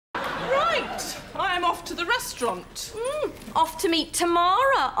Right, I am off to the restaurant. Off to meet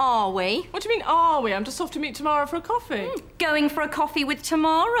Tamara, are we? What do you mean, are we? I'm just off to meet Tamara for a coffee. Going for a coffee with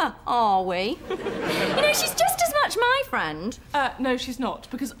Tamara, are we? You know, she's just as much my friend. No, she's not,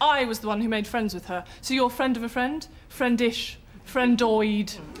 because I was the one who made friends with her. So you're friend of a friend? Friendish?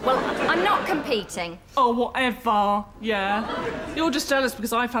 Friendoid? Well, I'm not competing. Oh, whatever. Yeah. You're just jealous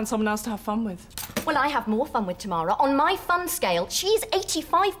because I found someone else to have fun with. Well, I have more fun with Tamara. On my fun scale, she's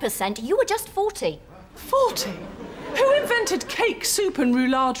 85%, you were just 40. 40? Who invented cake, soup and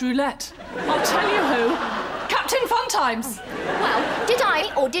roulade? I'll tell you who. Captain Funtimes. Well, did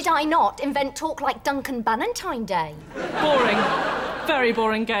I or did I not invent talk like Duncan Bannatyne Day? Boring. Very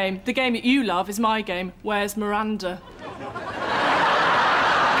boring game. The game that you love is my game. Where's Miranda?